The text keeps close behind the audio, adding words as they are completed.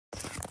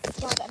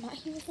Not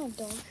he was my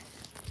dog.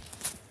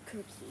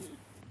 Cookie.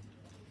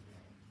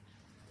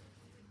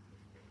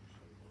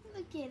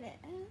 Look at it.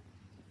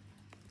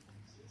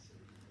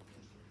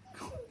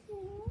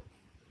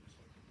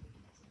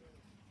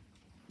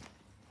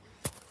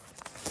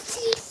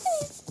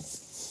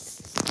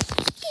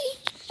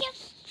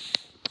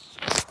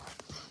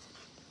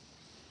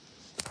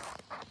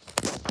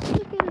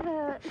 Look at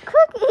her.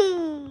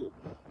 Cookie!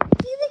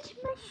 You licked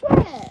my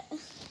shirt.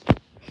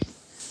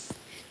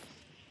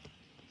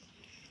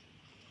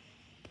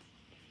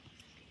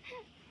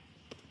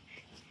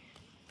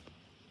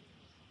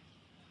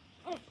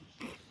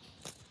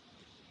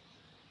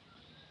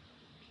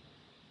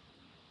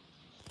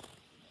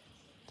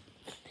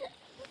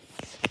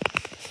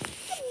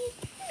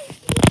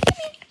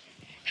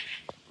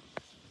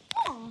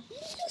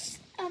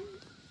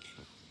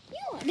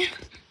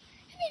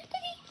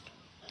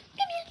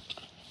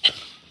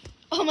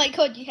 Oh my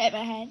god, you hate my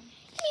hand.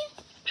 Come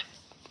here.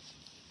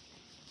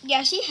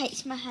 Yeah, she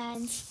hates my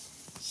hands.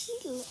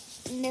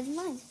 Never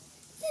mind.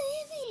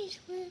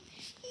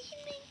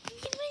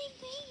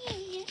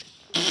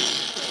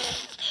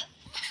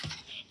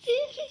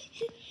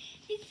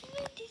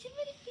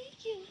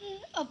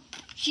 Oh,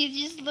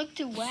 she just looked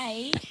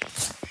away.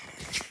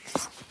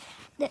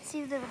 Let's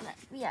see the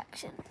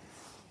reaction.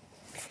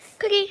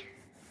 Cookie.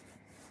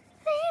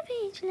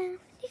 Cookie, come here.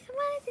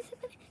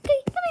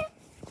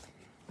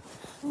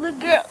 Look,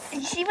 girl,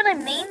 you see what I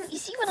mean? You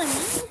see what I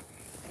mean?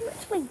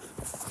 Which way?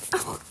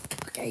 Oh,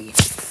 okay.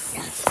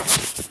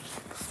 Yes.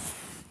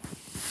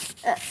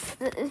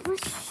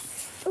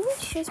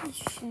 It shows my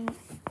shirt.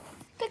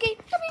 Cookie,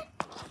 come here.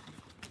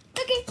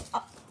 Cookie.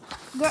 Oh,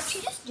 girl, she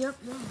just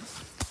jumped down.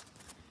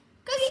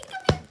 Cookie,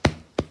 come here.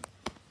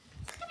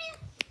 Come here.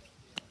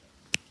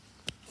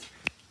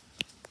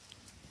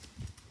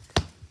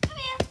 Come here. Come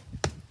here.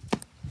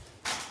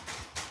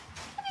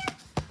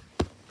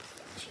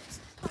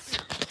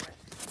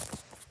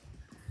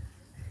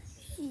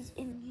 She's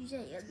in New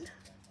Zealand.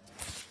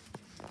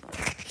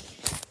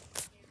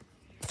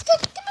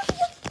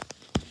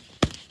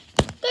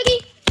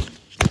 Cookie.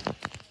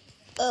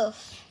 Oh.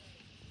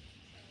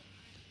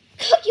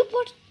 Cookie,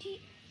 what do you...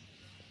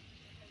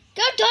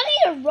 Go, don't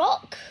eat a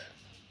rock.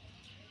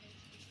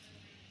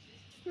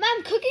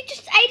 Mum, Cookie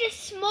just ate a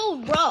small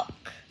rock.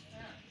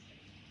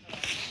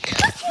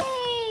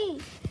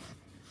 Cookie!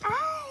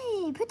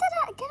 Hey, put that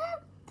out. Get that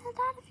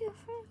out of your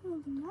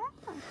freaking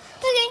mouth.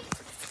 Cookie,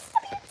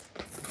 come here.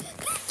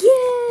 Thank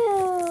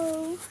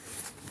you.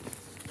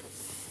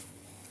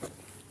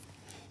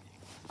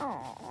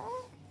 Aww.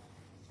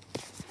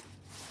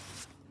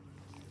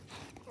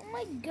 Oh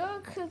my god,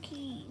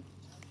 Cookie.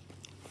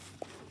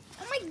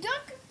 Oh my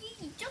god,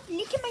 Cookie. Don't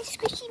lick at my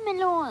squishy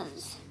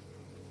melons.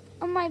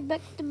 On my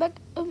back to back.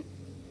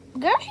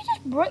 Girl, she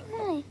just broke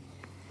my...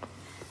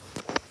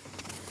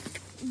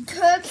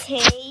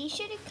 Cookie, you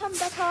should have come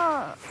back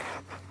up.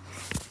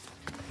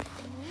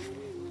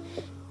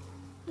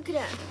 Look at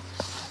that.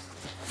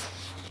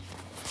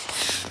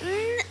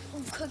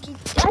 Cookie,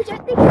 I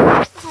don't think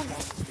it's behind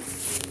us.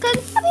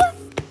 Cookie, come here.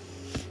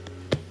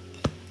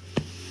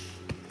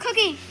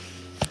 Cookie.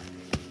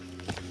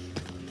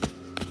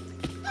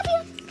 Come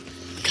here.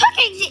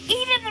 Cookie's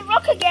eating the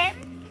rock again.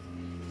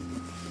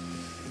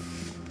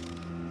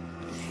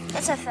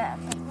 That's a fair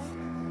thing.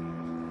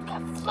 Look how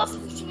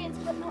fluffy she is,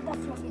 but not that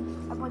fluffy.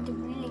 I want a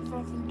really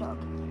fluffy dog.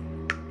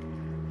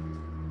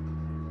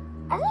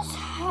 I just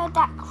heard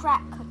that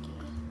crack, Cookie.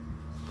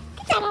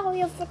 Get that out of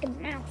your freaking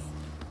mouth.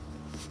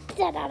 Get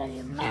that out of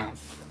your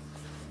mouth.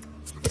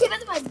 Okay,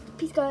 that's fine.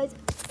 Peace, guys.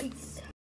 Peace.